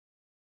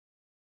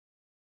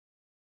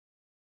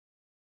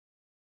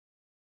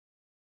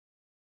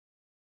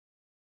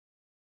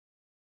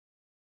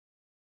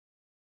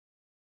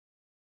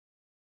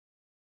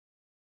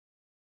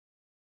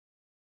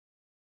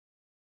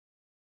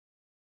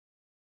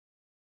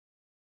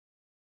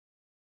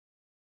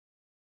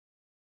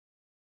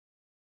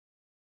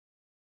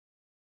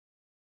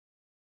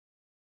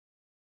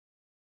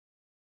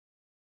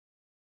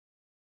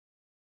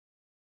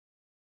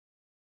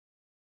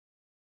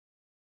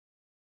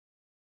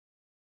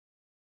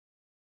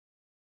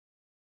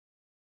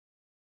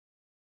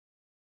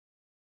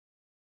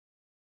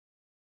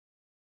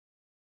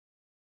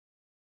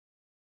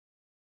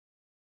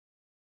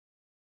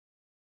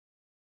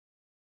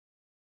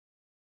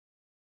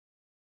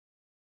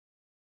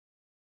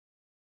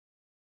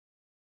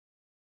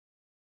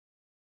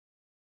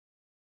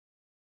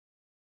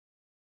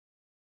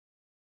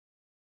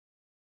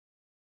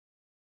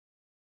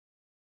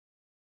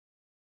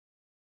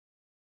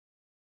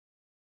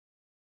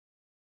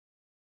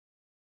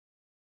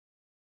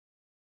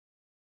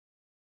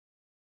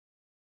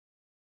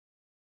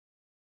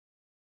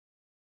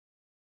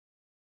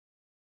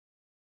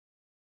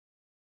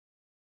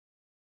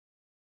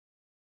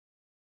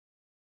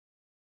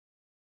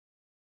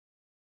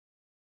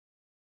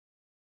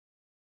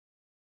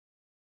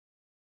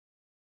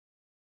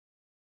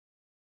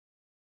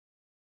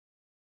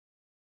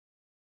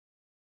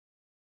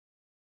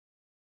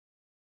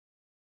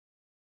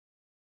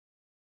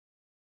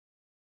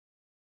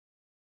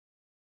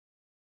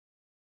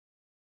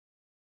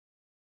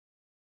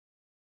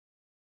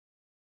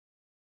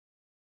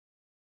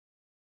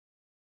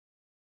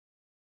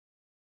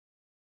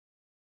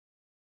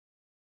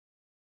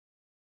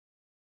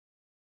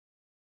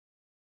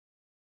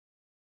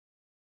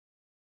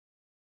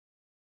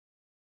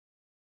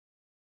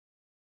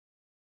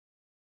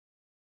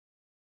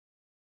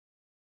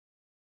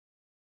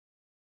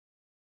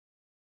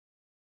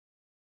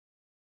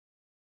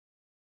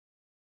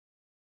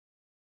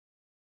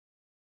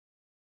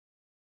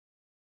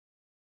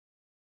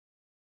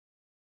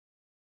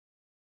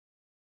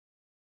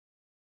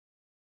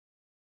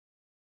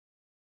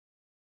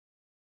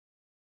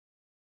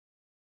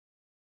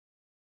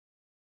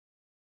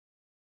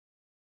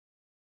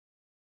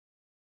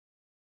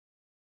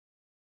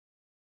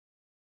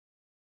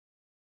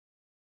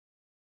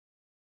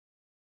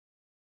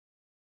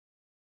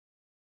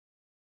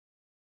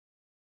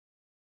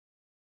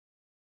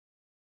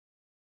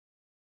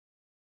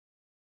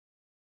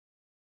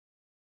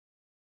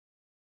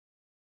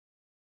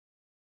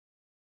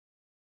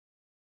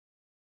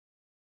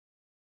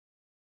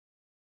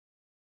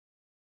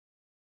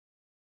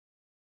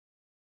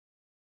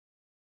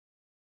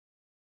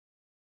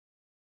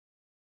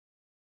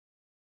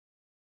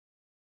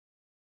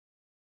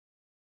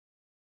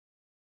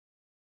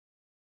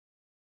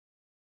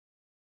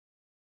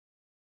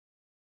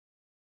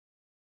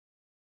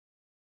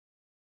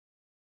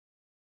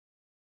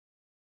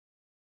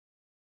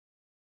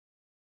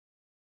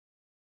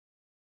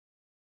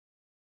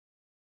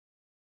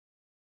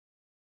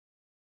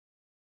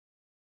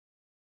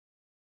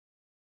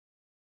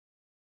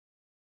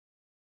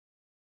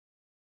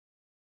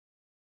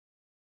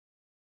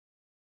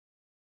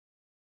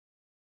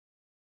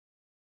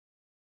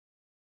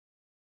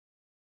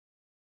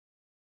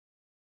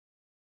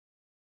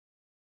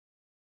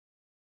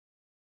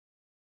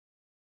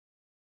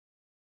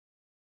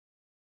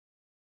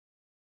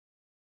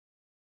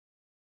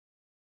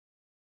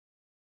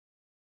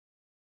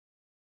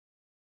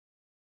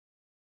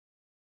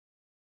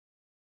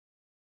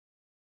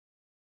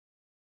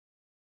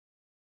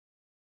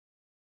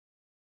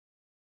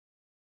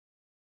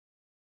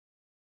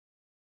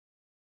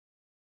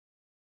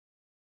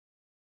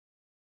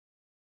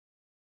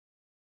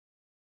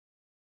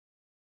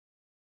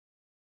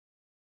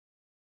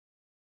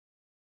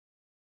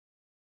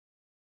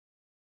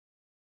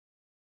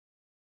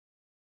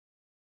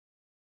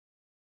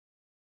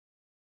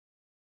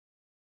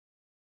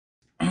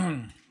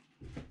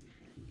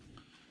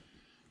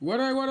What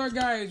up,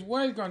 guys?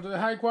 Welcome to the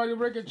High Quality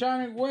Breaker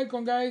channel.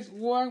 Welcome, guys,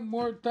 one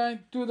more time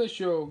to the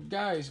show.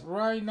 Guys,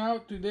 right now,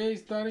 today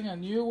is starting a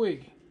new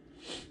week.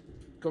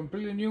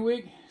 Completely new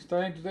week.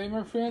 Starting today,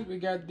 my friends. We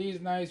got these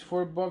nice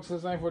 4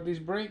 boxes assigned for this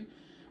break.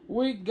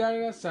 We got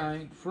it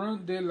assigned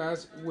from the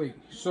last week.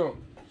 So,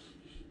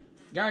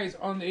 guys,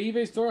 on the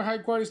eBay store, High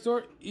Quality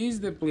store, is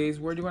the place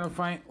where you're going to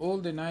find all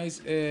the nice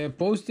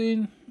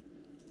posting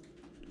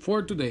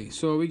for today.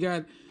 So, we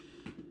got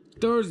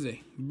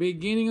Thursday,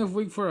 beginning of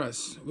week for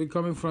us. We're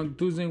coming from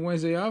Tuesday and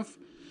Wednesday off.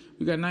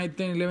 We got 9,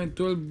 10, 11,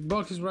 12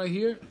 boxes right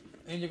here.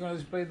 And you're going to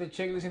display the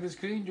checklist in the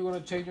screen. You're going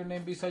to check your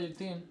name beside your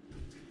team.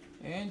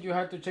 And you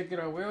have to check it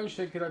out well,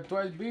 check it out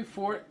twice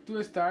before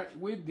to start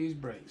with this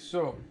break.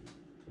 So,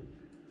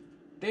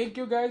 thank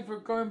you guys for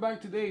coming back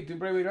today to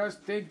break with us.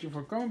 Thank you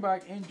for coming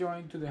back and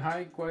joining to the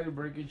High Quality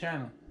Breaker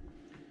channel.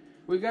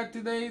 We got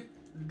today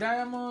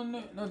Diamond,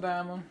 no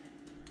Diamond.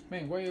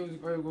 Man, why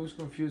I was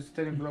confused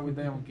Stadium Club with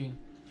Diamond King.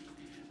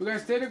 We got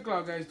Stadium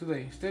Club, guys,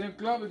 today. Stadium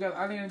Club, we got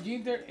Alien and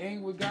GINTER,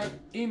 and we got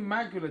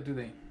Immaculate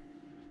today.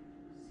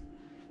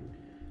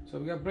 So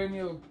we got plenty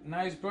of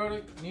nice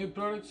product, new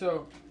product.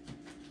 So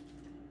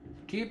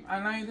keep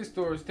an eye in the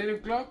store.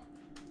 Stadium Club,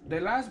 the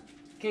last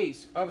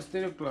case of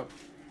Stadium Club.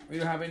 We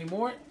don't have any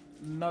more,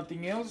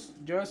 nothing else.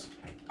 Just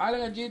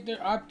Alien and GINTER,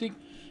 Optic,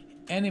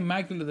 and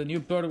Immaculate, the new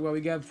product what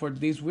we got for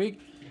this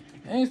week.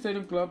 And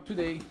Stadium Club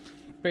today,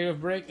 paid of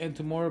break, and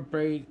tomorrow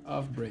paid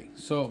of break.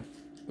 So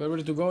we're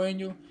ready to go,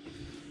 Angel.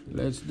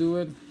 Let's do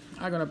it.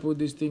 I'm gonna put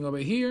this thing over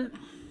here,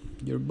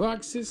 your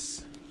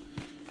boxes,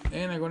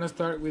 and I'm gonna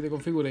start with the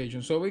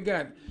configuration. So we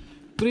got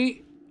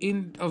 3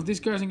 of these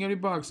cards in every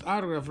box: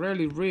 autograph,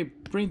 rarely,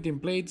 rip, printing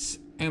plates,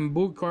 and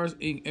book cards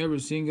in every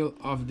single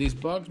of this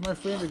box, my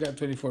friend. We got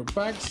 24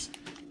 packs,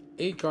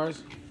 8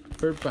 cards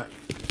per pack.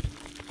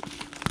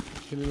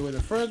 Here we go with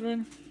the first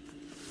one.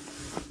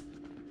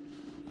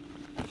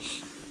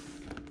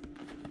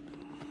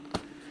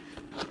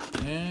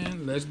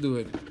 And let's do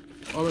it.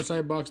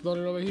 Oversized box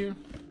loaded over here.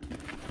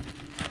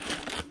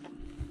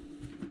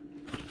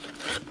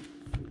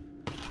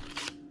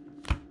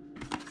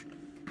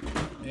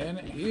 And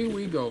here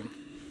we go.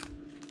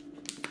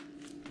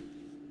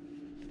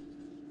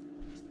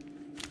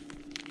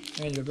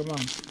 Angel, come on.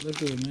 Let's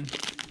do it, man.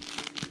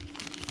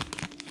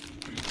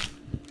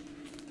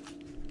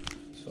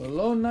 So,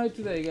 long night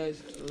today,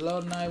 guys.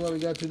 Long night what we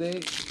got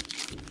today.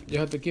 You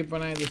have to keep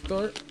an eye on the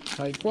store.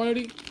 High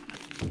quality.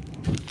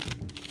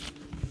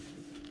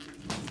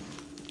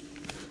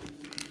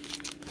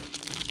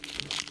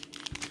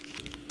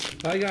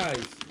 Hi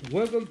guys,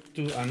 welcome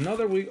to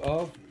another week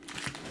of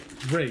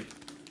break.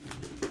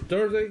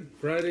 Thursday,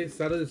 Friday,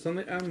 Saturday,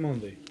 Sunday, and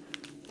Monday.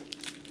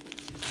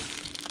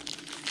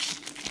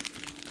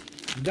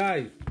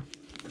 Guys,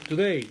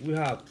 today we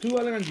have 2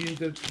 Elegant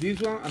GINTER. This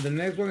one and the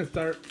next one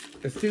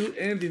still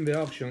ending the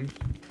auction.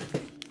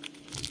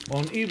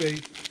 On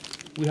eBay,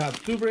 we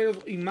have 2 braids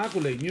of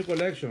Immaculate, new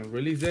collection,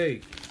 release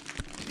date.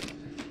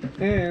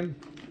 And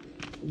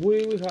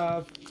we will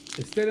have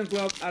a Stadium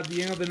Club at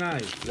the end of the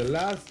night, the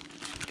last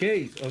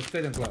case of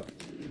Stadium Club.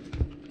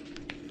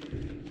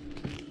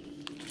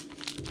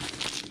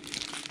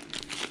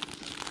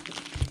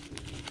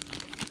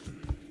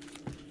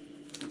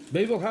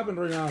 Baseball happened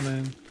right now,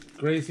 man.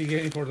 Crazy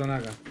game for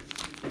Tanaka.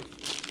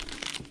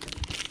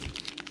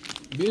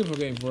 Beautiful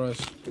game for us.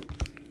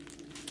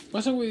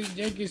 What's up with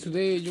Yankees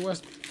today? You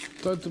was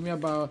talking to me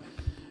about,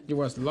 you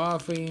was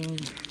laughing,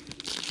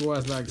 you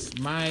was like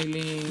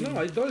smiling.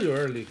 No, I told you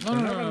early.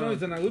 No,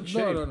 it's in a good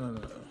shape.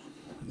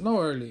 No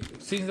early.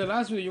 Since the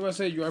last week, you were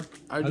saying look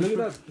at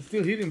that,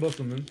 still hitting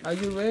Boston, man. Are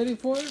you ready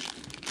for it?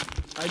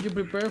 Are you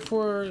prepared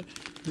for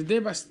the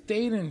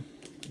devastating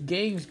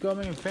games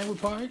coming in Fenway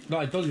Park? No,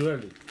 I told you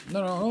early.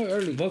 No,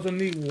 early. Boston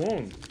need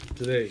won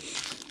today.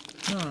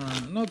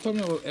 No, tell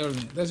me about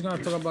early. Let's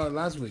gonna talk about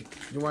last week.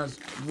 You was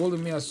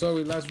bullying me. I saw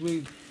it last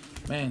week.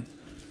 Man,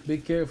 be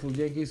careful.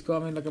 Yankees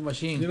coming like a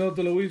machine. You know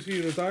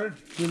Tulowitzki retired?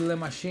 To the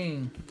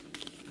machine.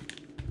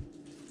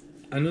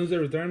 Announced the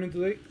retirement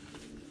today?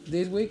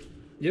 This week?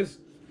 Yes.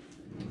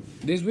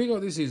 This week or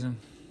this season?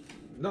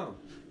 No.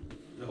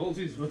 The whole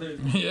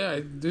season. Yeah,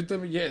 do tell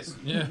me yes.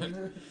 Yeah.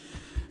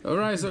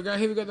 Alright, so guys,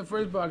 here we got the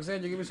first box.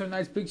 And you give me some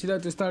nice pictures there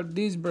to start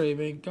this brave,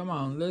 man. Come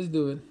on, let's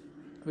do it.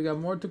 We got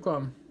more to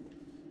come.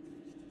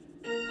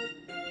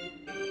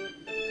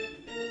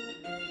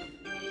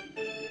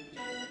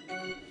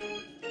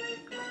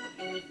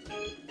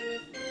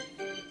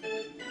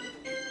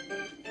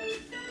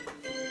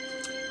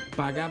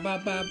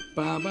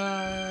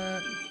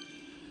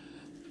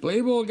 Play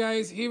ball,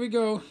 guys. Here we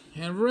go.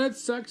 And Red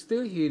Sox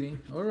still hitting.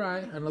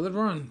 Alright, another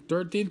run.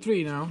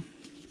 13-3 now.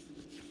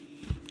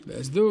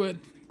 Let's do it.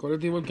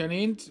 Colectivo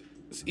Canins,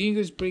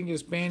 English Springer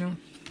Spaniel.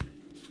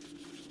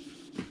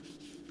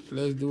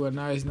 Let's do a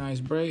nice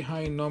break.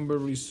 High number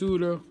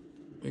Risudo.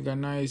 We got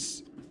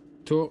nice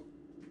toe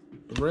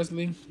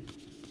wrestling.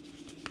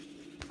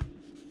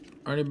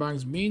 Ernie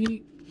Banks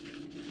Mini.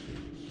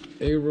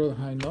 A-roll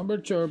high number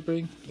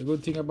chirping. The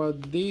good thing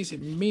about these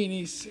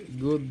minis,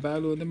 good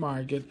value in the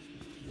market.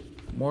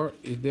 More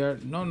if there are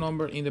no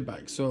number in the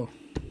back. So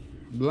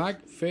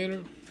black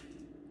fader,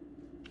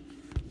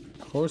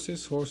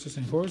 horses, horses,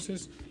 and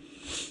horses.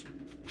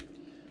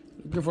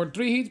 Looking for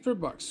 3 hits per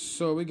box.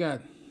 So we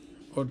got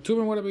or 2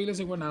 memorabilias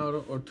and 1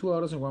 auto, or 2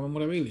 autos and 1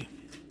 memorabilia.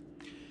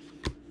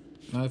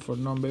 Nice for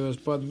non-baby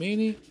spot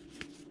mini.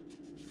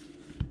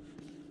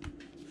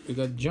 We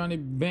got Johnny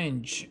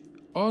Bench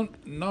on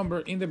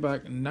number in the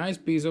back. Nice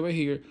piece over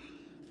here.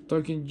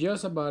 Talking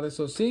just about it.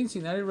 So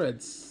Cincinnati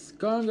Reds.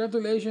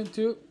 Congratulations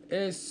to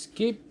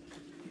Skip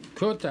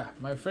Cota,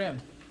 my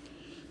friend.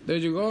 There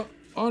you go.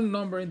 On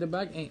number in the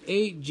back and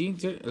a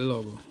GINTER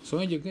logo. So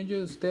Angel, can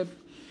you step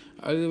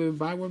a little bit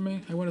backward,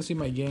 man? I want to see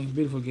my game.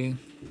 Beautiful game.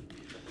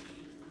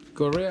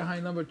 Correa high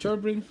number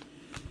chirping.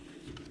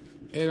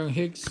 Aaron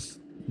Hicks.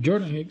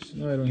 Jordan Hicks.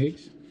 No, Aaron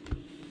Hicks.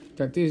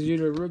 Tatis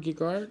Jr. rookie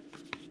card.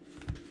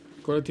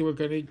 Collectible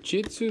card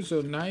Chitsu.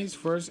 So nice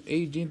first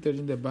a GINTER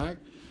in the back.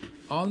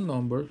 On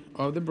number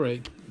of the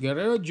break.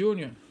 Guerrero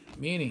Jr.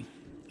 Mini.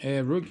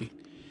 Rookie.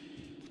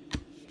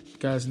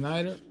 Kyle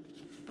Snyder.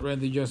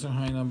 Randy Johnson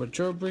high number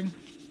chirping.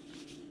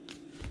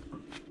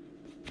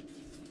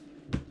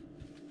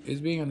 It's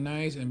been a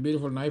nice and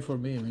beautiful night for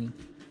me, man.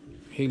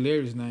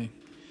 Hilarious night.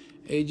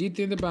 AGT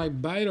in the back,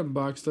 Byron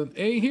Buxton.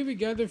 And here we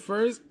got the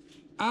first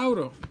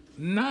auto.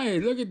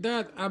 Nice, look at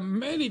that.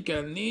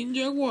 American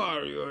Ninja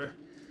Warrior.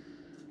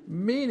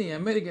 Mini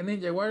American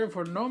Ninja Warrior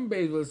for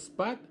non-baseball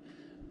spot.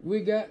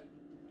 We got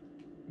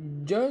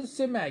John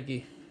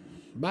Semaki.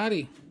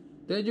 Buddy,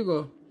 there you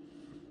go.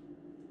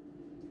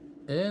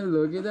 And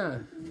look at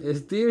that. It's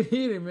still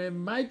hitting, man.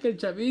 Michael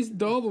Chavis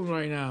double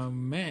right now.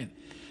 Man,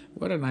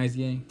 what a nice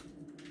game.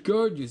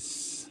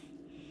 Gorgeous.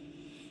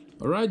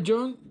 All right,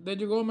 John, there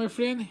you go, my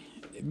friend.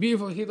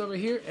 Beautiful hit over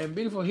here and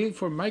beautiful hit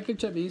for Michael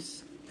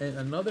Chavis. And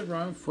another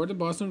run for the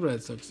Boston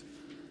Red Sox.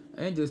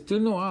 And just still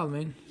no out,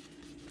 man.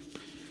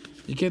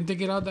 You can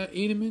take it out that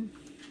inning, man.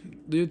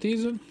 Do you think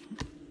so?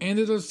 And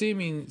little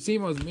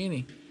Simos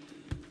Mini.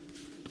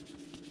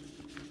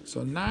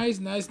 So nice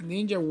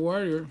Ninja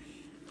Warrior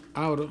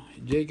auto.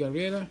 Jay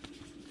Carrera.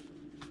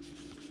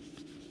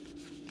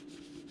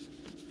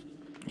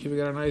 Here we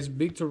got a nice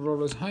Victor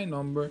Robles high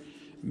number.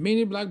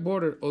 Mini black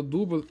border.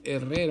 Odubel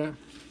Herrera.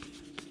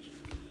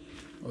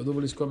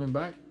 Odubel is coming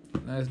back.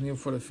 Nice new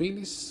for the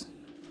Phillies.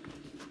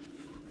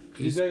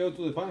 He's gotta go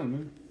to the final,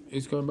 man.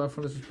 He's coming back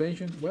from the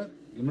suspension. What?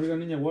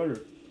 American Ninja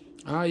Warrior.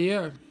 Ah,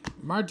 yeah.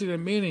 Martin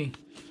and Mini.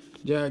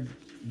 Yeah,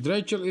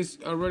 Drechel is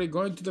already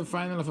going to the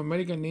final of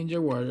American Ninja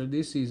Warrior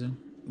this season.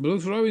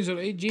 Brooks Robinson,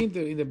 a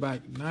GINTER in the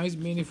back. Nice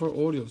mini for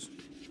Orioles.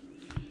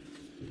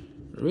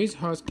 Reese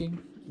Husking,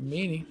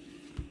 mini.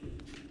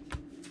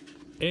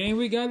 And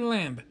we got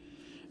Lamb.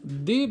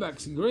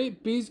 D-backs,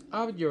 great piece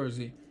of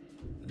jersey.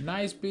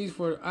 Nice piece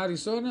for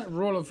Arizona.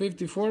 Roll of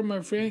 54,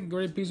 my friend.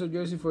 Great piece of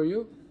jersey for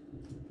you.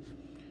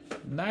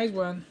 Nice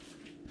one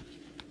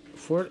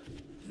for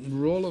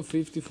roll of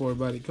 54,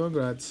 buddy.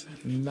 Congrats.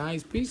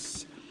 Nice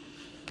piece.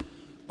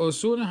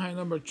 Osuna, high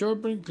number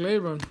chirping.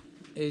 Claiborne,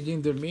 a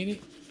GINTER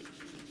mini.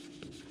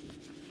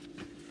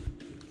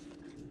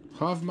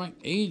 Hoffman,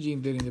 a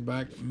GINTER in the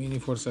back. Mini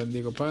for San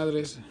Diego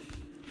Padres.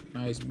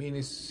 Nice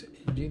minis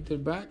GINTER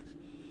back.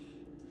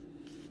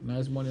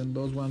 Nice money on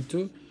those one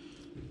too.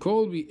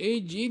 Colby,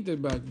 a GINTER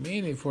back.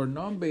 Mini for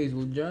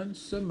non-baseball. John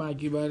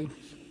Samaki, buddy.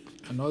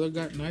 Another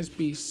guy, nice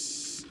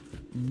piece.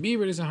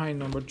 Beaver is a high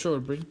number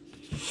chirping.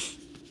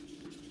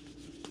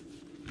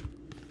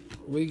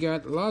 We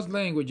got Lost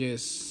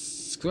Languages.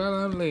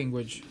 Sklelan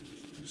language.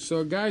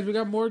 So guys, we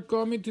got more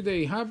coming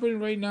today. Happening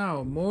right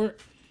now. More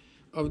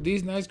of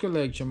this nice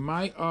collection.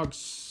 My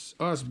Us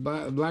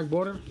Black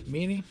Border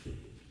Mini.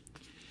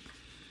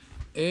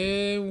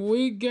 And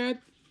we got,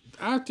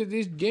 after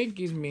this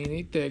Yankees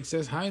Mini,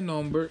 Texas high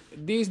number,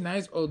 this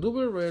nice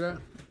Odubel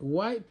Herrera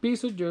white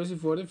piece of jersey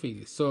for the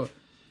Phillies. So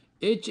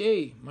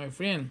HA, my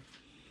friend,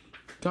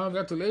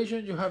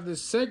 congratulations. You have the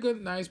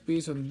second nice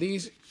piece on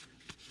this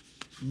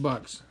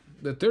box.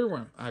 The third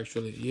one,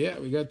 actually. Yeah,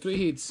 we got 3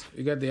 hits.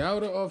 We got the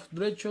auto of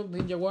Drechel,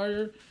 Ninja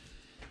Warrior.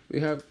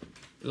 We have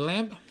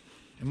Lamp,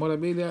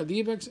 Memorabilia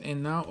D-backs,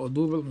 and now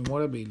Odubel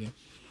Memorabilia.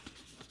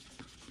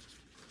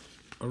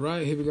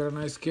 Alright, here we got a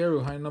nice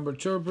carry, high number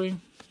chirping.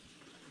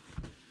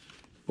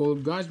 Paul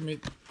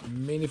Goldschmidt,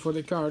 mini for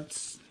the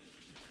cards.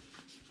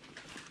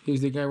 Here's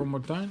the guy one more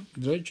time,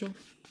 Drechel.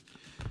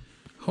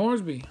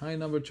 Hornsby, high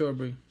number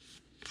chirping.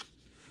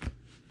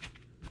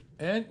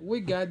 And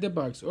we got the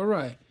box.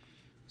 Alright.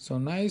 So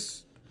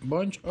nice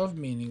bunch of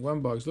mini,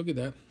 1 box. Look at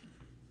that.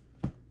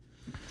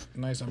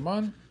 Nice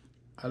amount.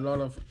 A lot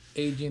of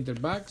a GINTER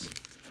bags.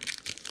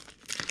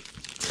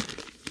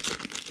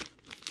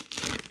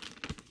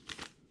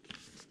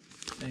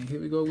 And here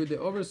we go with the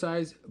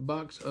oversized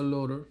box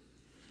loader.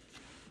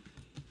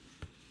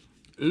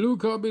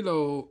 Look up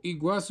below,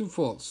 Iguazu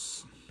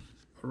Falls.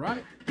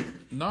 Alright.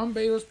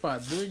 Non-baseball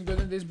spot. Doing good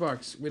in this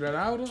box. With an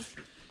auto.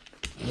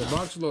 The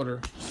box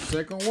loader.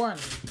 Second one.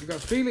 We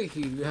got Philly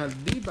heat. We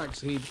have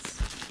D-backs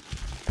hits.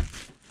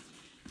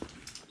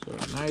 So So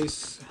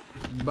nice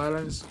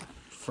balance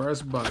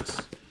first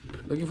box.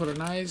 Looking for a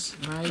nice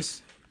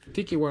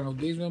thicky one of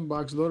this one,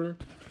 box loader,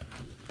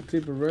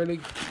 triple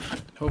relic.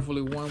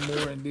 Hopefully one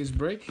more in this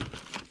break.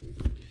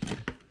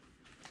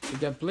 We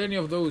got plenty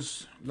of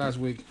those last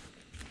week.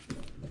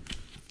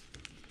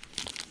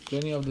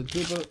 Plenty of the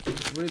triple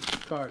rip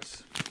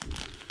cards.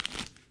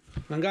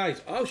 And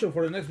guys, auction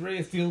for the next break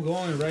is still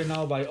going right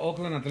now by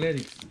Oakland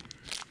Athletics.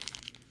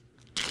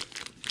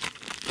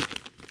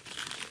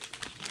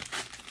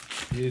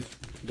 Yes,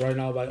 right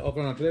now by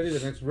Oakland Athletics,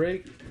 the next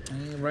break.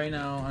 And right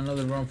now,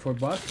 another run for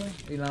Boston.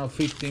 It's now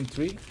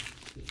 15-3.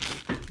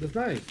 That's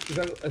nice.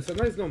 It's a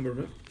nice number,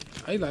 man.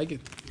 I like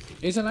it.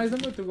 It's a nice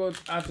number to go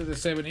after the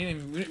 7th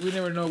inning. We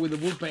never know with the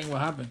bullpen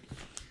what happened.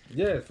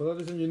 Yes, for that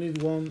reason you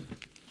need one.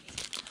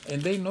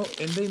 And they know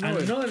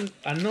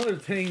Another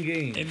 10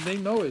 game. And they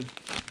know it.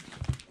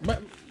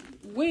 But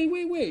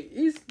wait.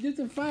 It's just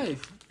a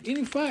 5.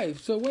 Inning 5.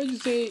 So what you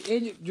say,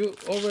 and you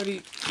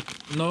already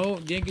know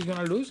Yankees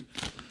gonna lose?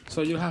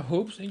 So you have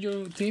hopes in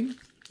your team?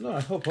 No,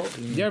 I hope.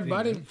 They're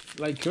batting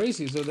like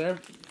crazy, so they're...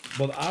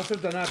 But after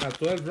Tanaka,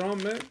 12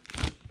 run, man.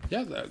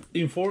 Yeah,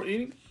 in 4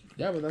 innings?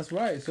 Yeah, but that's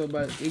right. So,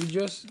 but it's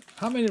just...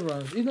 How many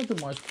runs? It's not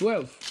too much.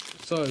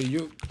 12. So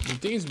the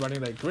team is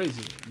batting like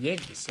crazy.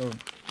 Yankees, so...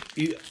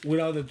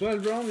 Without the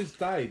 12 round, it's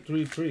tied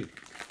 3-3.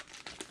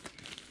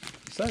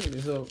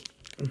 Exactly. So,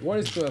 what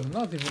is 12?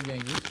 Nothing for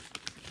Yankees.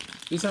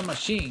 It's a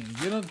machine.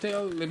 You don't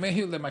tell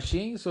LeMahieu the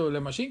machine, so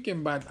the machine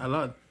can bat a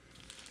lot.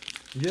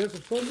 Yes,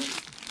 of course.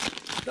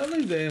 That's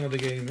like the end of the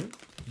game, man.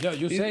 Yeah,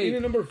 you say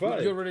in number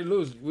 5. You already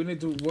lose. We need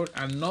to work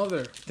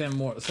another 10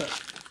 more. So,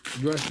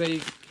 you are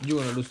saying you're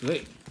going to lose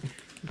today.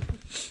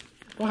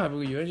 What happened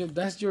with you, Angel?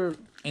 That's your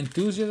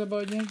enthusiasm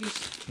about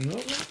Yankees? No,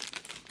 man.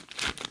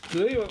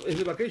 Today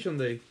is a vacation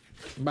day.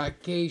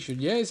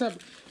 Vacation. Yeah, it's a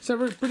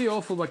pretty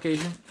awful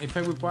vacation in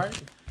Fenway Park.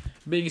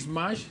 Being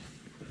smashed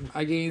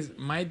against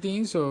my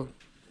team, so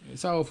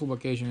it's an awful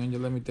vacation,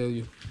 Angel, let me tell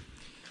you.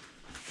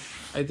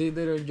 I think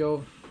they don't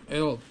enjoy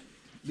at all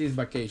this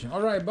vacation.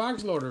 Alright,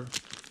 box loader.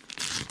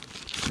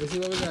 Let's see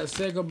what we got.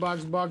 Second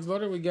box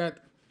loader. We got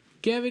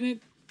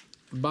Kevin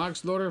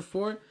box loader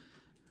for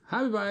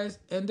Javi Baez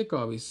and the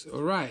Cubbies.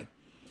 Alright.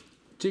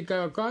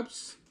 Chicago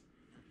Cubs.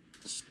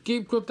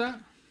 Skip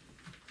Kota.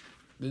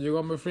 There you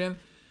go, my friend.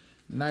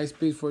 Nice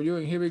piece for you.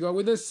 And here we go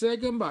with the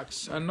second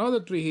box.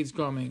 Another 3 hits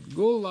coming.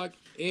 Good luck,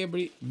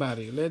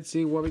 everybody. Let's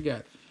see what we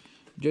got.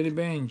 Johnny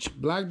Bench,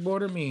 Black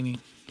Border Mini.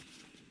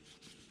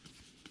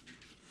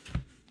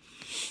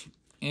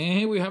 And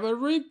here we have a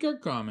rip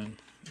card coming.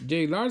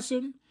 Jay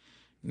Larson.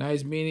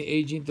 Nice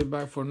mini GINTER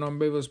back for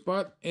non-baseball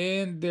spot.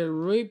 And the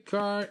rip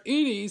card,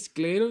 it is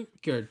Clayton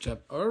Kershaw.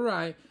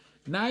 Alright.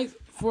 Nice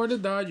for the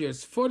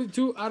Dodgers.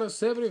 42 out of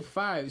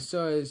 75.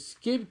 So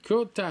skip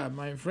Kota,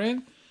 my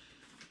friend.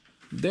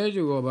 There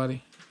you go,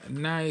 buddy.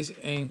 Nice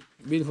and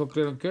beautiful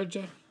Clayton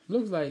Kershaw.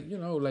 Looks like,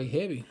 like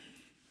heavy.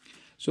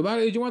 So,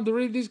 buddy, if you want to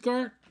read this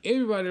card,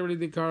 everybody read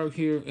the card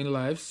here in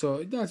live.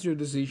 So, that's your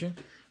decision.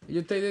 If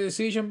you take the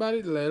decision,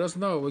 buddy, let us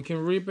know. We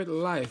can rip it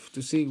live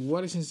to see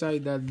what is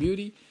inside that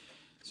beauty.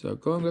 So,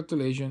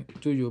 congratulations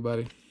to you,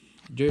 buddy.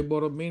 Joy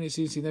Bottle Mini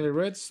Cincinnati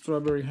Reds,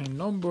 strawberry high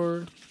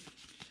number.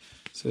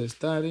 So,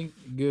 starting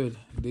good.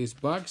 This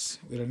box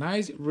with a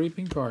nice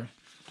ripping card.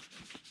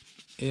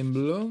 In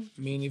blue,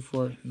 mini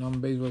for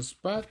non-baseball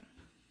spot.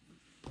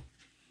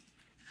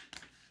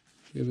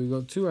 Here we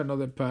go to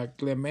another pack.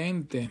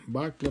 Clemente,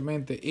 back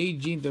Clemente,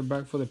 GINTER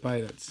back for the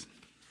Pirates.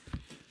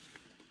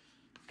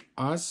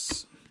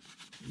 Us,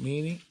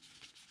 mini.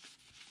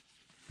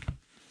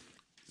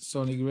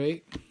 Sonny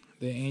Gray,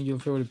 the Angel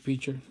favorite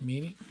pitcher,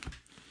 mini.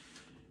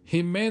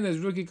 Jimenez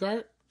rookie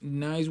card,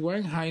 nice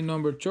one. High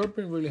number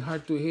chopper, really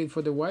hard to hit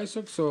for the White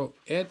Sox. So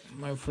Ed,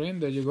 my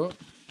friend, there you go.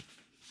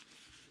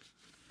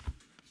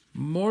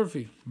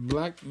 Murphy,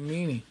 black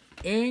mini.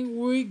 And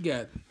we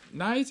got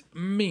nice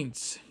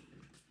mints.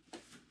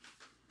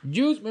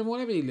 Juice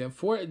memorabilia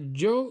for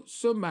Joe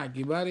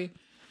Somaki, buddy.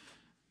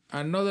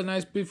 Another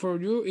nice pick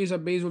for you is a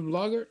baseball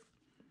blogger.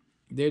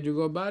 There you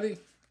go, buddy.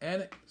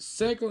 And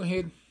second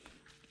hit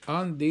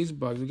on this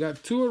box. We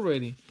got 2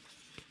 already.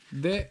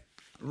 The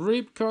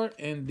rip card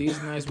and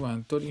this nice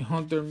one. Tony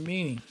Hunter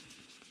mini.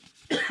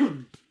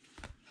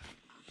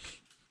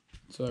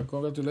 So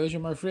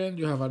congratulations, my friend.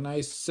 You have a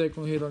nice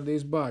second hit on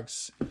this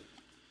box.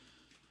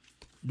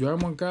 Joan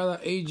Moncada,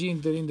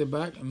 GINTER in the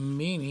back,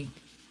 mini.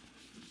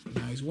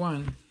 Nice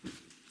one.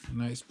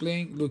 Nice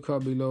playing. Look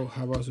up below.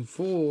 Havasu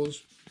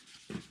Fools.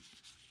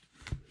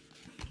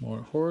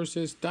 More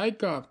horses. Tie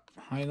Cup.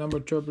 High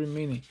number chopper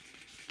mini.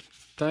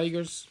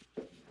 Tigers.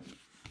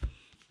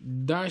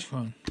 Dash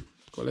Hunt.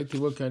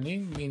 Collectible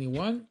Canine. Mini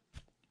 1.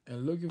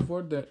 And looking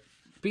for the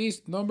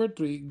piece number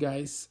 3,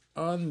 guys,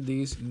 on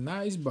this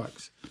nice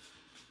box.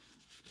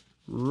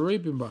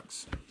 Ripping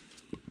box.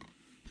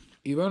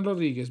 Ivan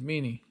Rodriguez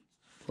mini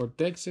for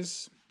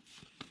Texas.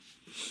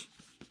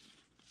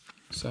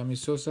 Sammy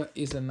Sosa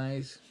is a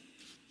nice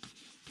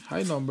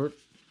high number.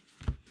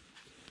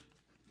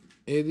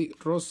 Eddie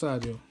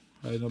Rosario,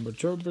 high number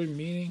chopper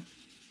mini.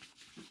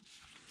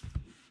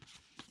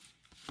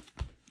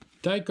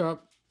 Tie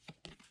Cup,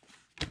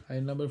 high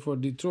number for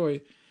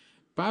Detroit.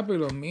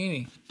 Papillon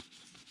Mini.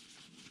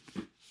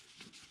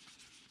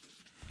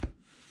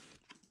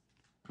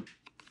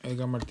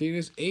 Edgar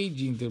Martinez, a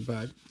Ginter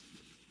pack.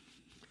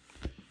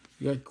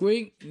 You got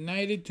Queen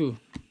 92,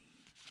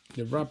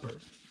 the wrapper.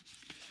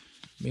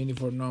 Mini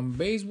for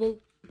non-baseball.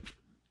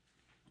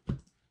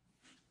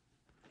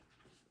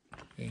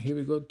 And here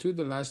we go to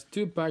the last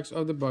 2 packs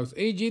of the box.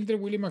 A Ginter,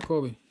 Willie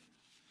McCovey.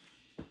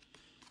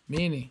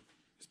 Mini,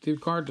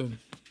 Steve Carton.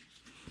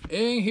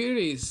 And here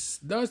it is,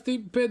 Dusty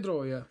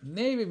Pedroia.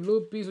 Navy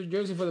blue piece of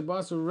jersey for the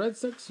Boston Red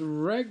Sox.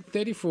 Reg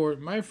 34.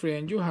 My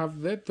friend, you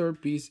have the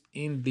 3rd piece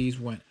in this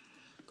one.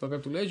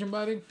 Congratulations,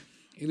 buddy.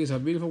 It is a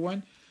beautiful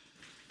one.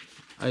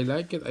 I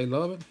like it. I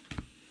love it.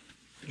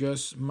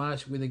 Just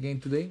match with the game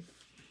today.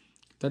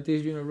 That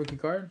is your rookie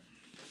card.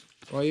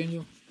 Oye,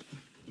 Angel.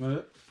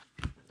 What?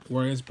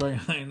 Warren Spy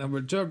high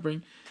number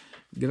chopping.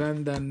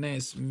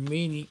 Grandanes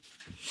Mini.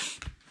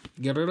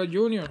 Guerrero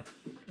Jr.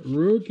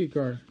 Rookie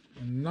card.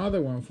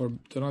 Another one for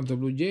Toronto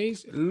Blue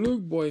Jays.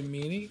 Luke Boy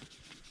Mini.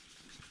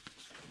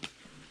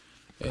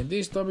 And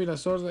this Tommy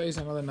Lasorda is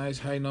another nice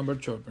high number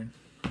chopping.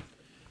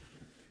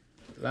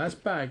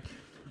 Last pack.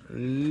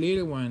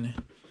 Little one.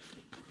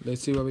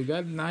 Let's see what we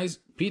got. Nice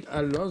Pete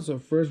Alonso.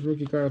 First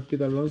rookie card of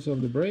Pete Alonso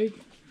of the break.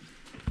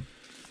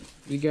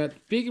 We got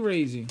Pig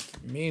Racing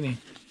Mini.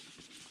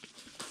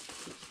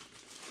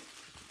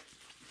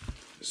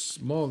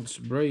 Smoltz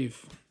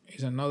Brave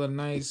is another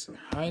nice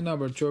high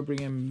number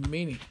chopping and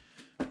mini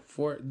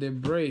for the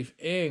Brave.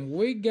 And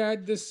we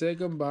got the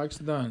second box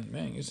done.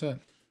 Man, it's a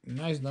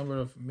nice number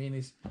of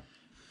minis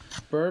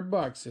per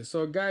boxes.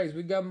 So guys,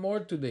 we got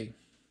more today.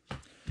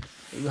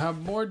 We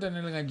have more than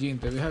Elegant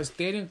Ginter. We have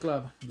Stadium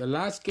Club. The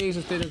last case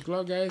of Stadium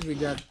Club, guys, we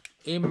got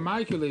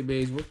Immaculate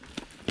Baseball.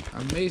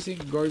 Amazing,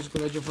 gorgeous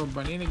collection from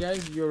Panini,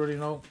 guys. You already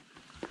know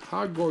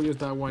how gorgeous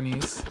that one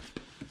is.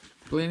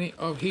 Plenty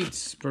of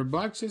hits per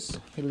boxes.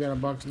 Here we got a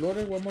box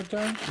loaded one more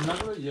time.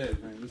 Not really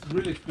yet, man. It's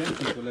really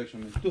expensive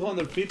collection. It's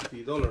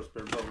 $250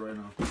 per box right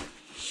now.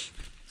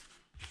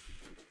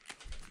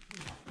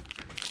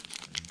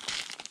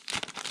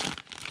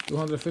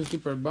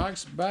 $250 per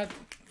box, but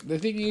the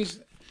thing is,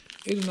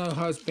 it's not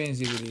how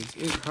expensive it is.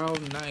 It's how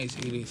nice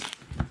it is.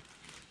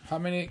 How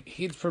many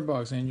hits per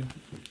box, Angel?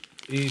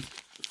 It's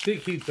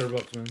 6 hits per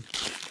box, man.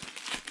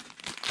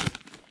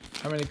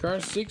 How many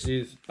cards? 6?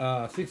 It's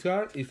 6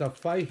 cards. It's a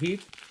 5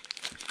 hit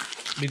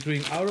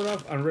between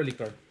autograph and relic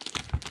card.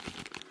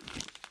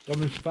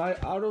 Coming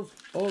 5 autos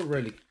or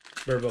relic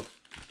per box.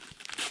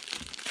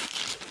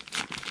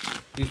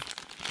 It's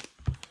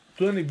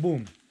 20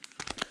 boom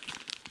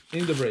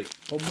in the break.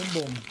 Boom,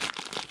 boom, boom.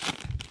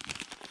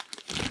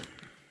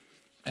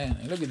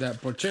 And look at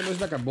that. Porcello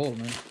is like a ball,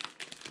 man.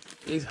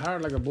 It's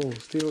hard like a ball.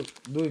 Still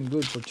doing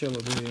good,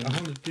 Porcello.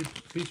 103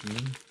 pitches,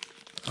 man.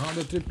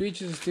 103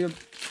 pitches, still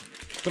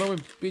throwing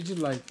pitches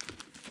like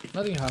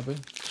nothing happened.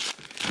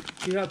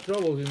 He had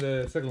troubles in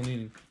the second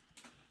inning.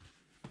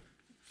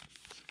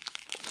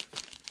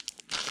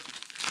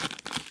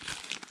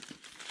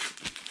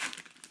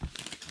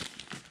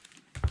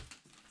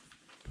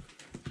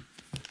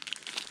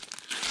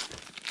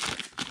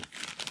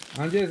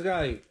 And yes,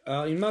 guys,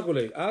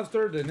 Immaculate.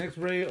 After the next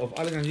break of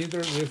Elegant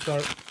Ginter, we'll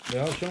start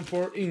the auction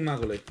for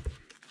Immaculate.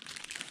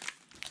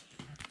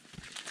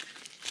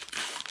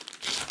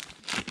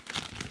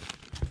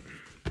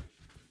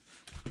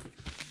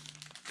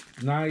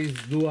 Nice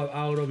dual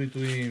auto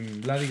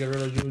between Vladdy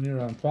Guerrero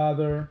Jr. and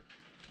Father.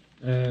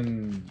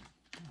 And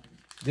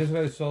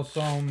yesterday I saw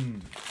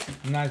some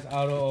nice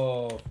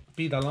auto of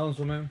Pete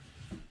Alonso, man.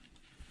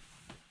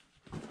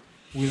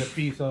 With a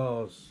piece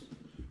of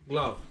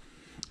glove.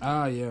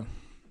 Ah, yeah.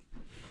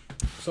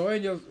 So,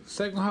 Angel,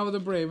 second half of the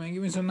break, man.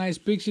 Give me some nice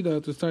pixie though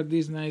to start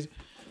this nice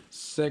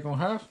second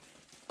half.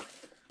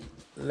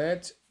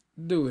 Let's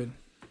do it.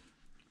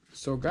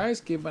 So,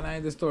 guys, keep an eye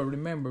on the store.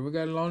 Remember, we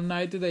got a long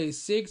night today.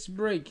 6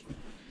 break.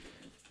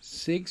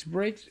 6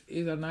 breaks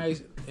is a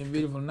nice and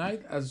beautiful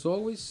night. As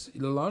always,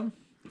 long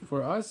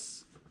for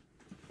us.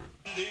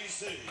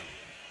 DC,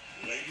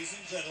 ladies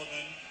and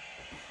gentlemen,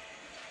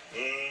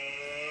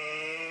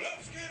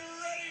 let's get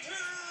ready to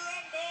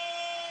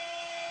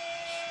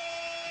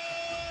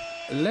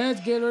rumble! Let's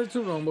get ready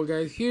to rumble,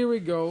 guys. Here we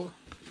go.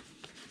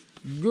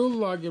 Good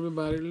luck,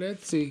 everybody.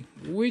 Let's see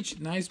which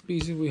nice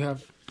pieces we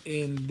have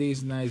in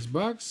this nice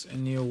box. A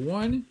new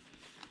one.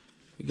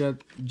 We got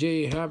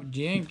J-Hub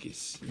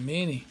Yankees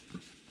Mini.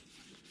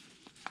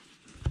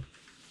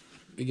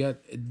 We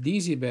got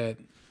DC Bat.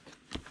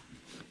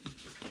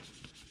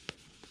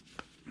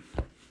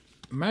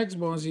 Max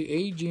Bonzi,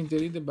 A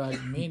Ginter in the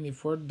back, Mini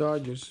for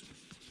Dodgers.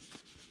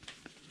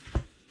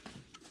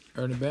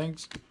 Ernie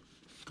Banks,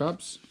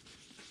 Cubs.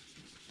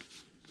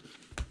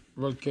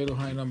 Volcano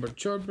high number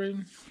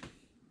Chopin.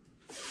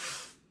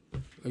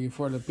 Looking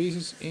for the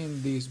pieces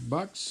in this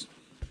box.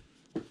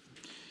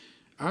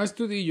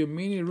 Astudillo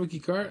Mini rookie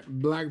card,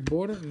 black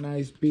border,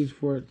 nice piece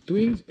for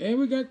Twins. And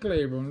we got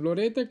Claiborne,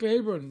 Loretta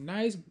Claiborne,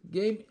 nice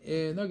game,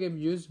 not game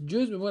juice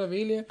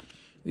memorabilia.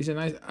 This is a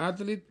nice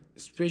athlete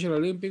Special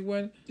Olympic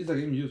one. It's a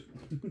game use.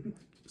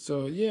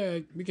 So yeah,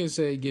 we can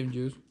say game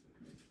juice.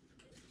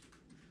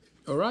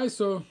 Alright,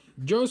 so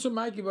Joseph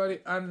Mikey buddy,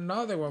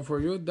 another one for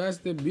you. That's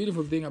the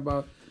beautiful thing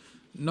about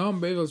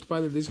non-bevel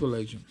spider disc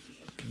collection.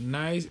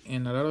 Nice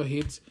and a lot of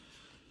hits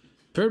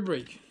per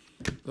break.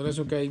 So that's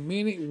okay.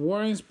 Mini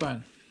Warren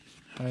Span.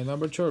 High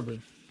number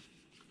Chorber.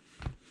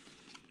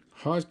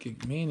 Husky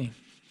Mini.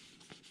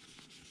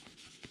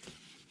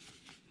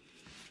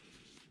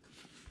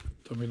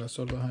 Tomila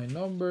Solo high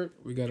number.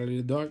 We got a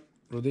little dark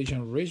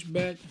rotation reach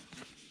back.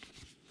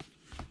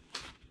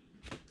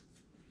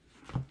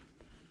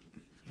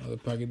 Another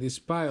pack in this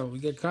pile. We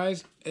get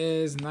Kais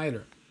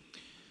Snyder.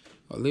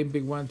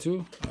 Olympic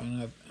 1-2.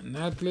 An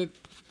athlete.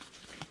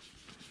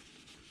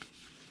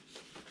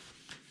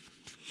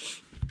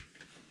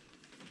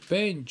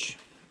 Bench.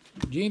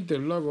 GINTER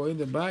logo in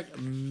the back.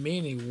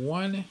 Mini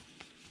 1.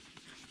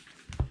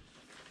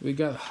 We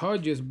got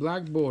Hodges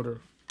black border.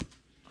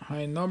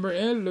 High number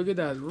L. Look at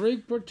that.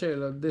 Rick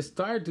Porcello. The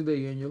star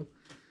today, Angel.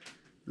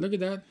 Look at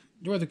that.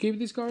 You want to keep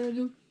this card,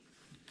 Angel?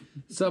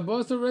 So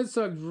Boston Red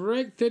Sox,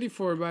 Reg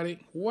 34, buddy.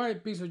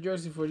 White piece of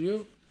jersey for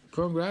you.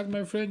 Congrats,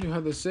 my friend. You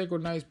have the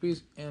second nice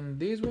piece in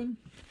this one.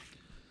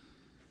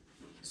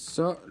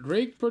 So,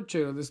 Rick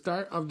Porcello, the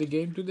star of the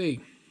game today.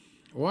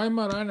 White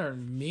Mariner,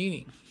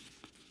 Mini.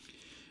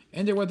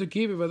 And they want to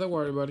keep it, but don't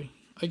worry, buddy.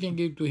 I can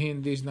give to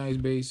him this nice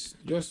base.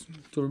 Just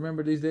to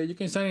remember this day. You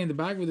can sign it in the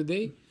back with the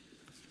day.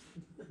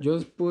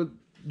 Just put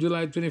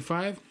July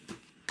 25.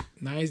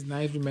 Nice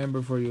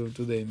remember for you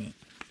today, man.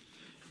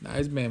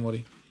 Nice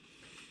memory.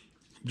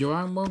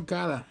 Joan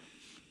Moncada.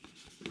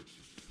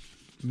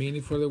 Mini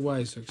for the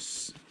White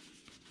Sox.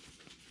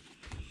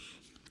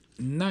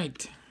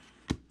 Knight.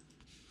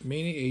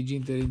 Mini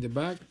agent in the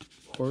back.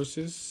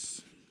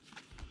 Horses.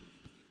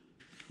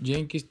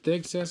 Yankees,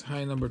 Texas.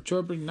 High number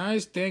Chopper.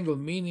 Nice tangle.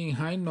 Meaning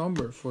high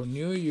number for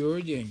New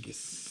York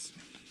Yankees.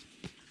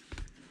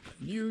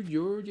 New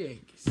York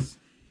Yankees.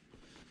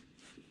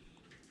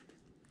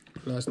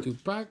 Last two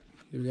pack.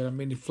 We got a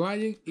mini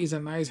flying. Is a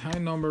nice high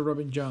number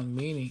Robin John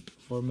Mini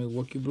for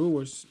Milwaukee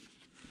Brewers.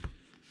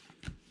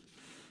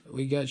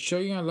 We got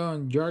Showing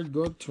Along Yard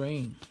Goat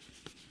Train.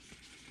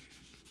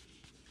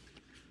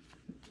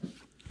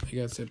 We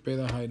got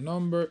Cepeda high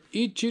number.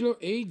 Ichiro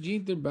 8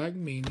 GINTER back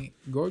Mini.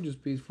 Gorgeous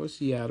piece for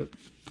Seattle.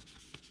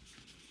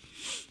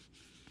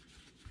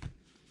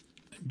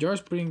 George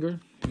Springer,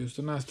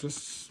 Houston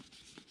Astros.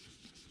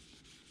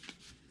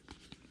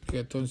 We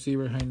got Tom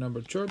Seaver high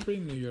number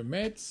Chorping, New York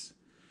Mets.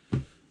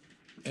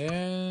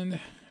 And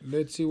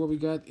let's see what we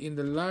got in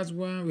the last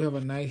one. We have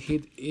a nice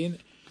hit in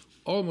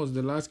almost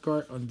the last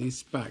card on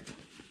this pack.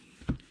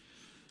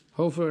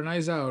 Hopefully a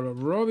nice out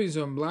of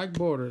Robinson black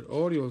border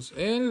Orioles.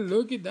 And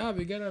look at that,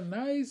 we got a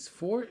nice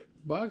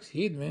 4-box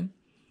hit, man.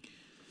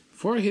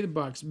 4 hit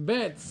box.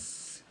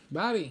 Bets,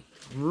 buddy.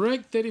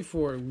 Reg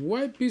 34,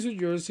 white piece of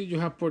jersey. You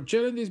have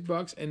Porcello in this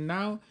box, and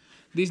now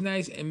this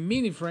nice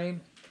mini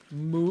frame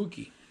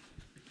Mookie.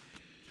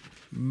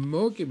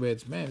 Mookie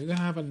bets, man. We're gonna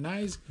have a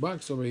nice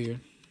box over here.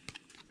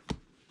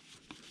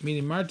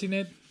 Mini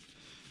Martinet.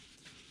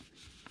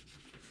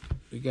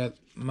 We got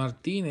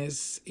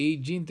Martinez, A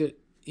GINTER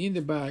in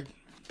the back.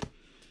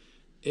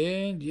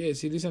 And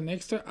yes, it is an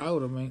extra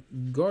auto, man.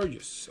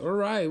 Gorgeous.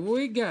 Alright,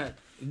 we got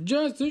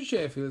Justin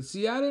Sheffield,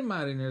 Seattle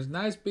Mariners.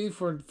 Nice piece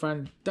for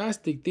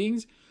fantastic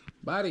things.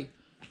 Buddy,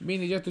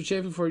 mini Justin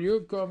Sheffield for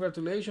you.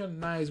 Congratulations.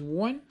 Nice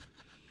one.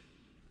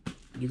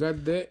 You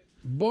got the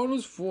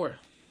bonus 4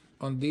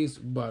 on this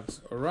box.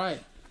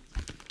 Alright.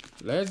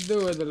 Let's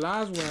do it. The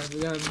last one.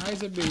 We got a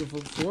nice and beautiful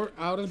 4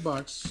 out of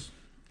box.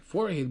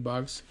 4 hit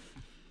box.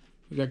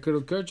 We got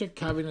Kirill Kerchak,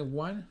 cabinet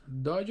 1,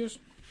 Dodgers.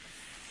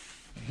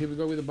 Here we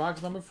go with the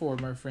box number 4,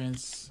 my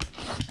friends.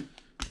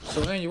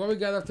 So, Angie, what we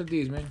got after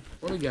this, man?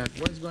 What we got?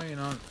 What's going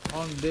on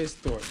this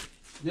store?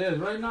 Yes,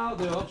 right now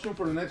the auction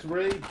for the next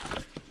break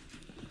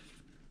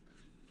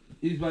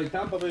is by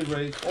Tampa Bay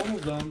Rays.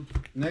 Almost done.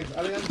 Next,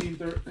 Elegant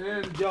GINTER.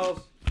 And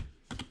just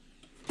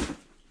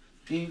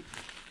in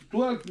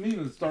 12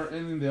 minutes start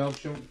ending the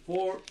auction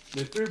for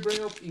the third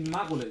break of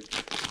Immaculate.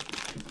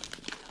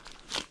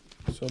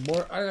 So,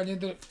 more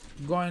Elegant GINTER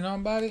going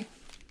on, buddy.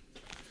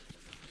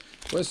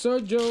 What's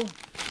up, Joe?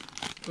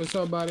 What's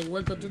up, buddy?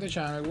 Welcome to the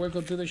channel.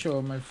 Welcome to the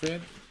show, my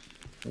friend.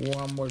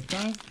 One more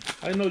time.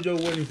 I know Joe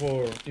waiting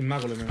for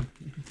Immaculate, man.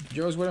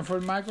 Joe's waiting for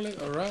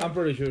Immaculate? Alright. I'm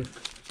pretty sure.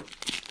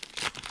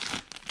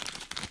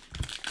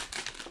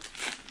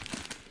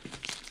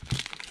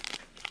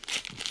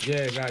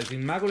 Yeah, guys,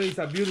 Immaculate is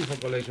a beautiful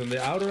collection.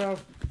 The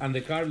autograph and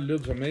the card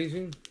looks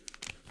amazing.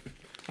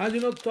 And you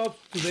know, TOPPS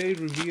today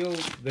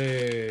revealed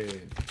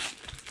the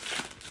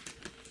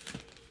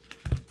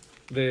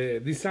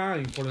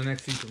design for the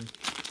next season.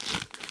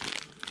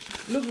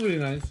 Looks really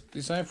nice.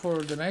 Design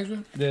for the next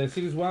one? The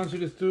Series 1,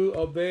 Series 2,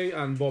 Update,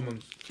 and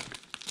Bowman.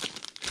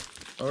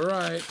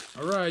 Alright,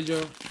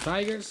 Joe.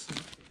 Tigers,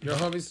 your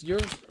hobby is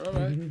yours.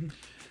 Alright.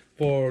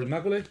 For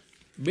Immaculate,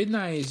 Be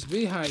nice,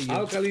 be high. Joe.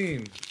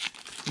 Alkaline.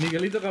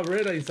 Miguelito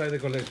Cabrera inside the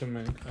collection,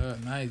 man.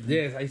 Nice. Man.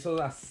 Yes, I saw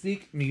a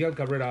sick Miguel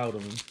Cabrera out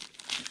of him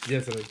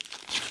yesterday.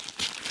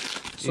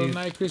 So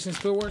nice, Kristen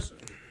Stewart.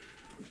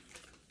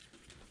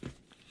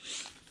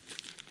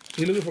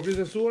 He looking for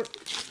Kristen Stewart?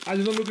 And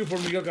he's not looking for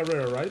Miguel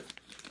Cabrera, right?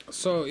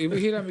 So if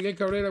we hit a Miguel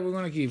Cabrera, we're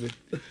gonna keep it.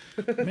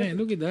 Man,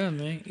 look at that,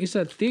 man. It's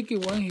a thicky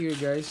one here,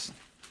 guys.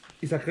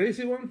 It's a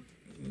crazy one?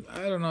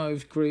 I don't know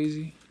if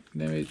crazy.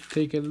 Let me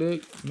take a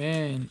look.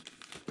 Man,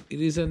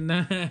 it is a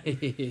nice.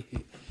 It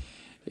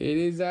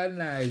is a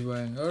nice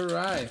one. All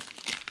right.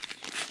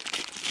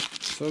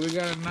 So we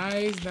got a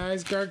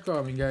nice card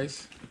coming,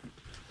 guys.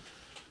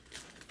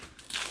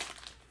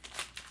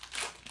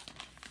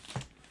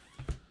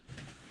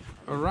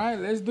 All right,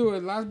 let's do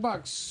it. Last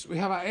box. We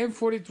have an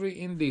M43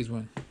 in this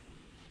one.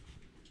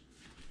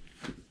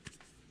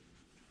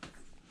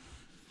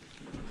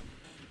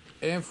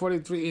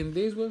 M43 in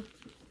this one.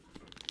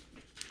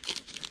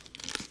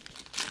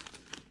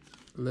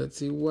 Let's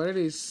see what it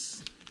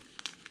is.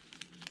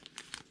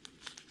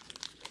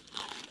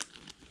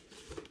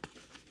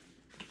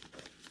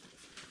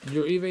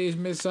 Your eBay is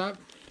messed up.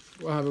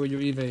 What happened with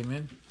your eBay,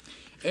 man?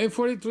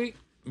 M43,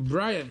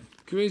 Brian.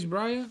 Chris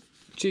Brian,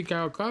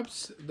 Chicago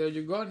Cubs. There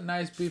you go.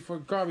 Nice pick for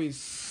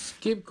Cubbies.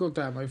 Keep cool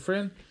time, my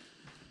friend.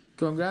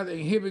 Congrats. And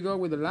here we go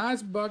with the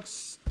last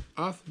box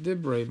of the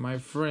break, my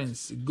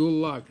friends. Good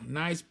luck.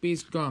 Nice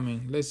piece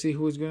coming. Let's see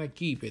who's going to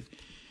keep it.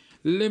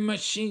 Le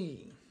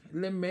Machine.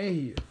 Le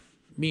Mayhew.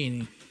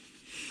 Meaning.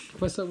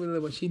 What's up with Le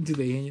Machine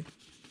today, Angel?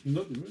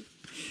 Nothing,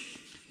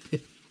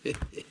 man.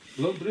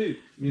 Long trip,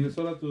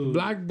 Minnesota to...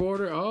 Black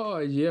border. Oh,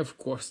 yeah, of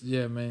course.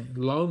 Yeah, man.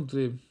 Long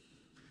trip.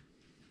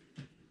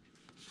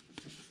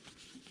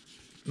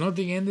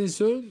 Nothing ending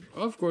soon?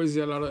 Of course,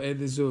 there's a lot of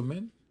ending soon,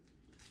 man.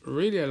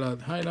 Really a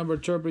lot. High number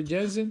Chopper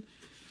Jensen.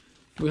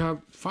 We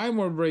have 5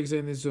 more breaks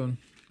ending soon.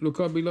 Look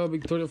up below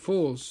Victoria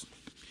Falls.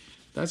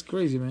 That's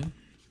crazy, man.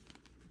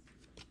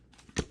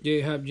 Yeah,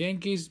 you have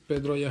Yankees,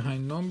 Pedroia high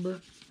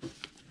number.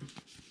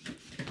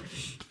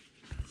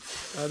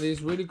 That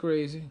is really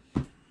crazy.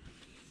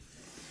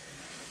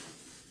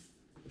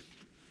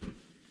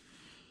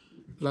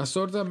 La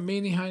Sorta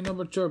mini high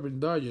number chirping,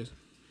 Dodgers.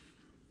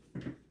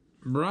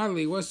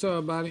 Bradley, what's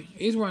up, buddy?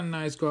 Is one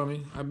nice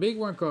coming. A big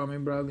one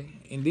coming, Bradley.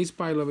 In this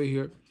pile over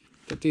here.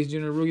 Tatis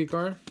Jr. rookie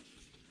card.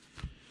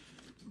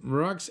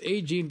 Rocks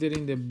A. Ginter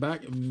in the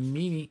back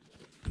mini.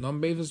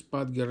 Non-baseball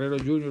spot Guerrero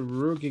Jr.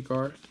 rookie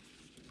card.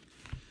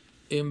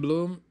 In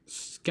bloom,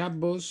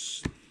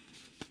 Scabos.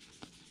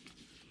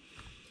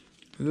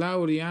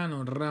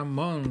 Laureano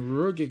Ramon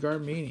rookie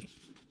card mini.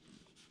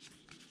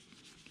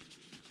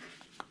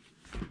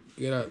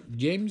 Get out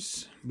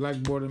James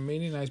black border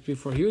mini, nice pick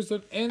for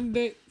Houston. And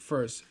the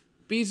first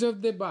piece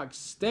of the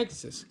box,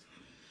 Texas.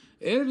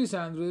 Elvis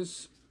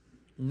Andrus,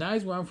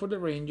 nice one for the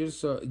Rangers.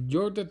 So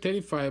Jordan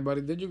 35,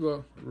 buddy. There you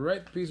go.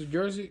 Red piece of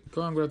jersey.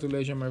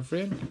 Congratulations, my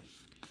friend.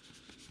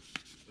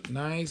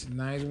 Nice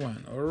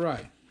one. All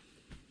right.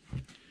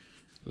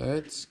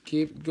 Let's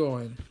keep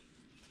going.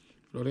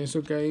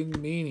 Lorenzo Cain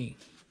mini.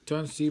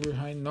 John Seaver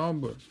high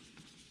number.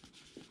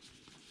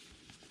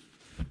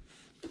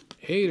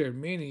 Hater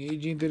mini.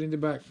 Agent in the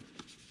back.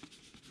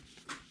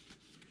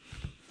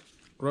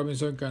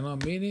 Robinson Cano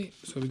mini.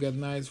 So we got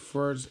nice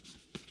first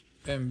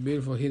and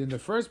beautiful hit in the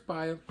first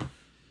pile.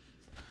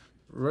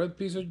 Red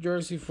piece of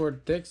jersey for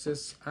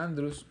Texas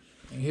Andrews.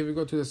 And here we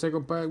go to the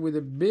second pile with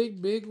a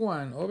big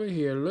one over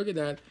here. Look at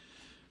that.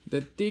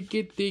 The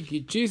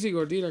Tiki Cheesy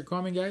Gordita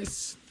coming,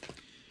 guys.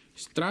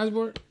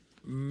 Strasburg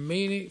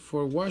mini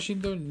for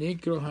Washington.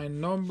 Necro high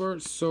number.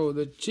 So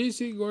the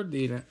Cheesy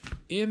Gordita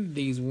in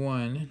this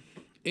one.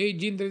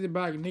 Agent in the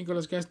back.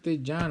 Nicolas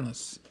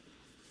Castellanos.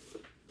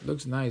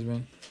 Looks nice,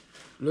 man.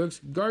 Looks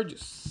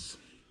gorgeous.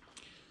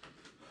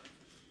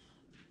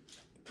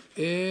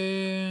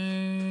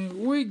 And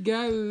we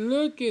got,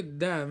 look at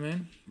that,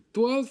 man.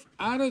 12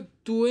 out of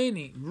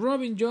 20.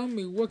 Robin John,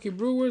 Milwaukee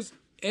Brewers,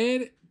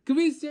 and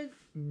Christian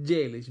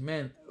Yelich,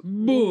 man.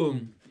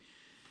 Boom.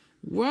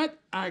 What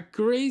a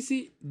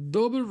crazy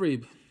double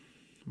rib.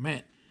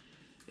 Man,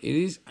 it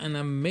is an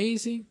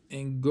amazing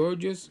and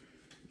gorgeous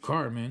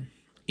car, man.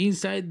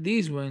 Inside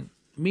this one,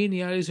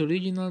 mini Alice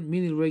original,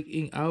 mini rake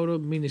in auto,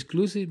 mini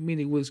exclusive,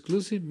 mini wood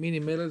exclusive, mini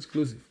metal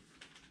exclusive.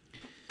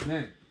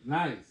 Man,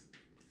 nice.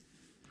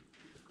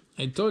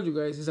 I told you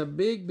guys, it's a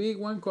big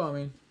one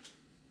coming.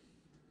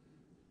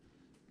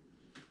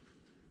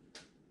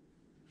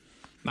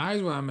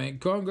 Nice one, man.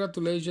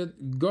 Congratulations.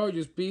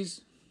 Gorgeous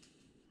piece.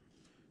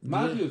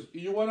 Matthews,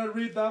 if you want to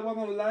read that one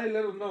online,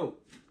 let us know.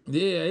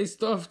 Yeah, it's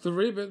tough to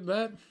read it,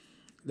 but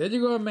there you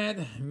go,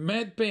 Matt.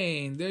 Matt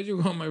Payne. There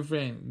you go, my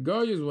friend.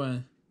 Gorgeous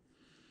one.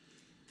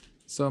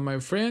 So, my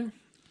friend,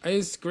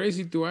 it's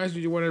crazy to ask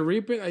you want to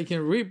rip it. I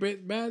can rip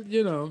it, but,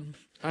 you know,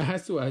 I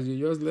have to ask you.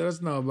 Just let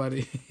us know,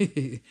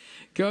 buddy.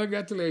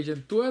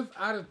 Congratulations. 12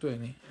 out of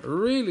 20.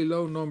 Really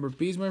low number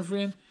piece, my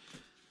friend.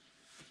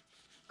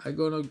 I'm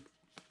going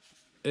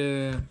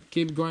to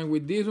keep going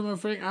with this one, my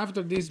friend.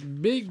 After this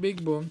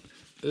big boom,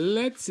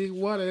 let's see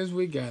what else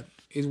we got.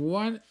 It's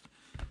one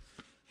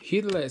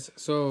hit less.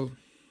 So,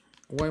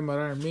 White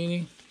Maran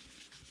Mini.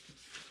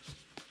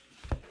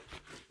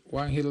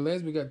 One hit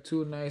less. We got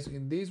 2 nice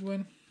in this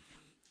one.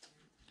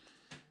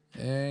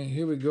 And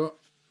here we go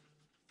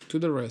to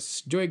the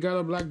rest. Joy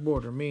Gallo black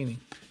border mini.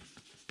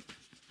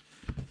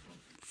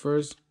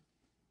 First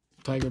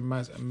Tiger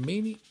Mask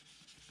mini.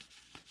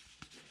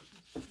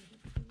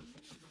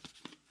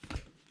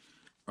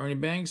 Ernie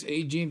Banks,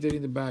 A GINTER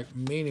in the back,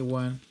 mini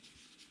one.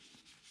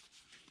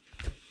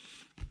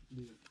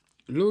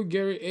 Lou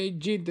Gehrig, A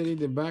GINTER in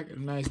the back,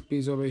 nice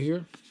piece over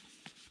here.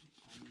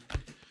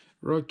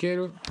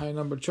 Rockero, high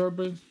number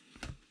chopper.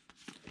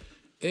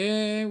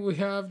 And we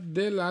have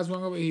the last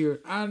one over here.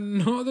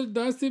 Another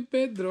Dustin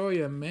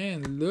Pedroia,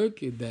 man.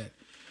 Look at that.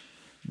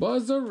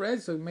 Boston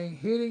Red Sox, man.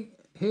 Hitting.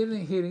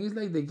 It's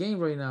like the game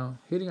right now.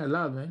 Hitting a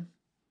lot, man.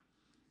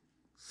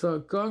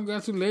 So,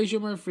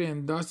 congratulations, my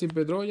friend. Dustin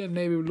Pedroia,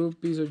 navy blue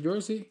piece of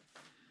jersey.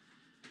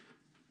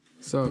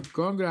 So,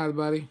 congrats,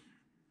 buddy.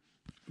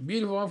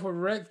 Beautiful one for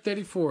Red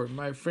 34,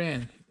 my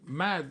friend.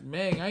 Matt,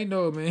 man, I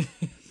know, man.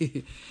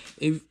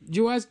 If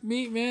you ask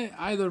me, man,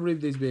 I don't rip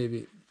this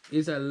baby.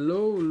 It's a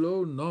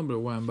low number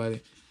one,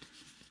 buddy.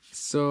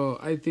 So,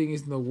 I think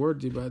it's not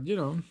worthy, but, you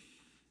know.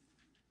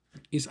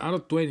 It's out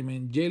of 20,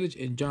 man.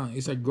 Jalic and John.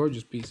 It's a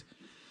gorgeous piece.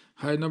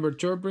 High number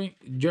chopper,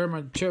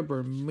 German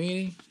chopper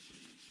mini.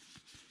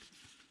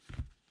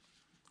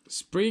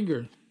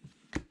 Springer,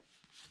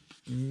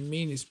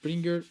 mini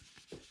Springer,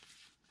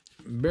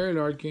 Barry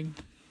Larkin,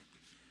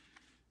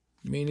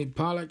 mini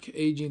Pollock,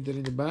 A GINTER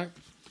in the back,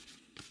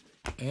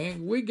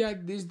 and we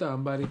got this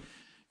done, buddy.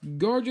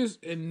 Gorgeous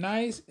and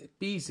nice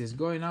pieces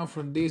going out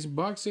from these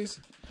boxes.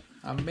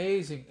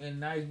 Amazing and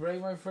nice break,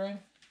 my friend.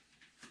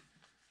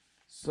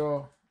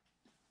 So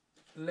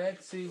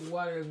let's see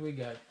what else we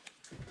got.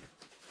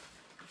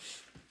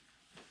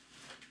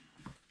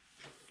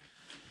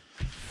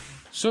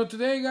 So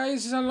today,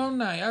 guys, is a long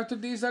night. After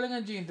this, Allen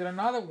and GINTER,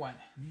 another one.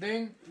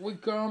 Then we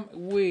come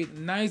with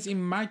nice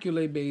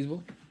Immaculate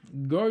Baseball.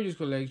 Gorgeous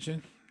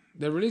collection.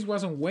 The release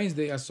was on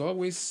Wednesday, as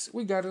always.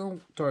 We got it on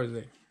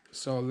Thursday.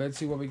 So let's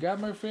see what we got,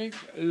 my friend.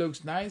 It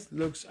looks nice.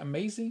 Looks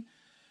amazing.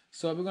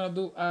 So we're going to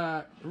do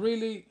a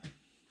really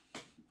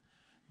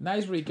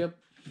nice recap.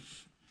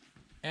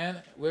 And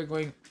we're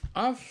going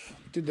off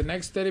to the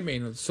next 30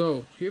 minutes.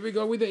 So here we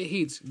go with the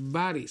hits.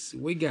 Bodies.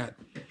 We got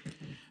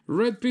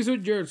red piece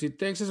of jersey,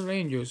 Texas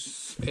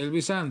Rangers,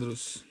 Elvis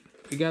Andrus.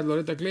 We got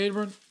Loretta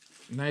Claiborne,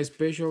 nice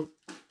special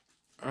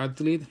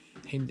athlete,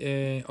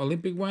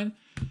 Olympic one.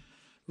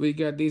 We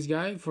got this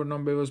guy for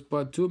number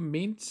spot 2,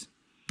 Mints.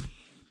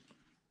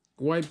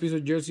 White piece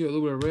of jersey,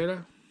 Olu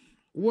Herrera.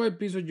 White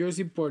piece of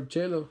jersey,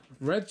 Porcello.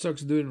 Red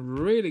Sox doing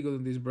really good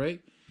in this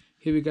break.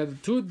 Here we got the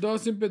 2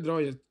 Dustin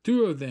Pedroia,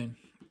 2 of them.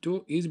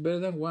 2 is better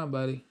than 1,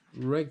 buddy.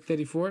 Reg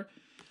 34.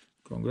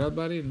 Congrats,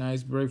 buddy.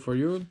 Nice break for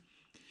you.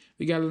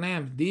 We got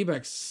Lamb,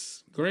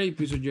 D-backs, great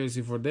piece of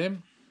jersey for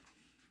them.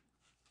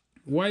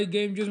 White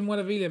game, just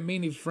Moravilla,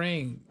 mini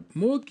frame,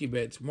 Mookie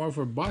Betts, more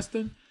for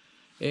Boston.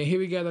 And here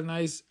we got a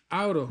nice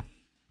auto,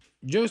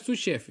 just to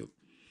Sheffield.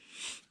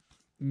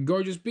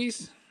 Gorgeous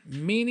piece,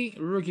 mini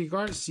rookie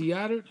card,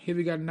 Seattle. Here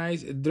we got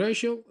nice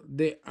Drexel,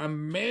 the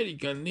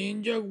American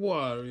Ninja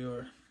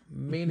Warrior,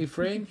 mini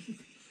frame.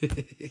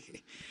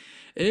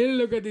 And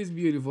look at these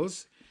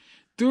beautifuls.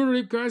 2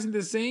 rip cards in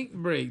the same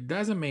break.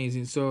 That's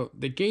amazing. So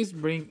the case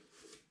bring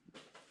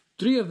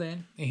 3 of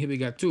them, and here we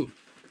got 2.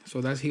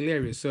 So that's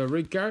hilarious. So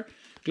Rick Carr,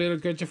 clear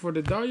catcher for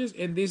the Dodgers,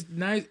 and this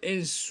nice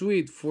and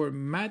sweet for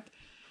Matt.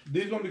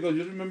 This one, because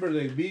you remember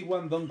the big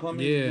one don't come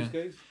in this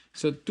case.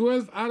 So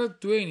 12 out of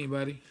 20,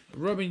 buddy.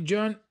 Robin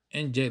John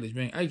and Jalic,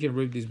 man. I can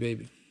rip this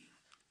baby.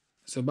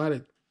 So about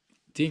it.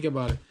 Think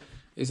about it.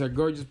 It's a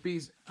gorgeous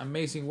piece.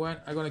 Amazing one.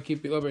 I'm going to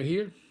keep it over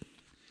here.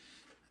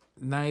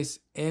 Nice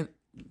and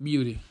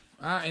beauty.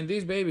 And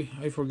this baby,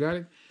 I forgot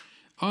it.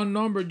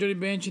 Unnumbered Johnny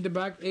Bench in the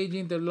back, A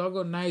GINTER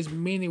logo, nice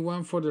mini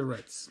one for the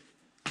Reds.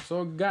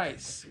 So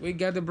guys, we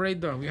got the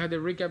break done. We had the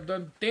recap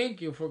done.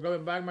 Thank you for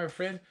coming back, my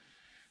friend,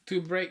 to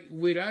break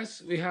with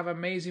us. We have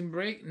amazing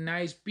break,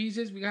 nice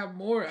pieces. We have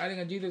more Allen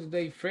and GINTER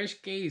today.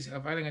 Fresh case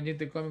of Allen and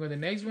GINTER coming on the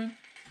next one.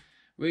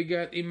 We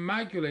got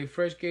Immaculate,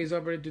 fresh case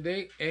open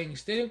today. And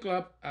Stadium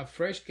Club, a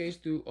fresh case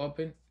to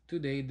open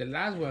today. The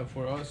last one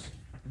for us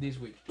this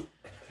week.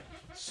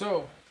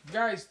 So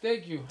guys,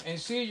 thank you, and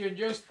see you in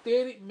just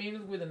 30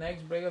 minutes with the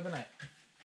next break of the night.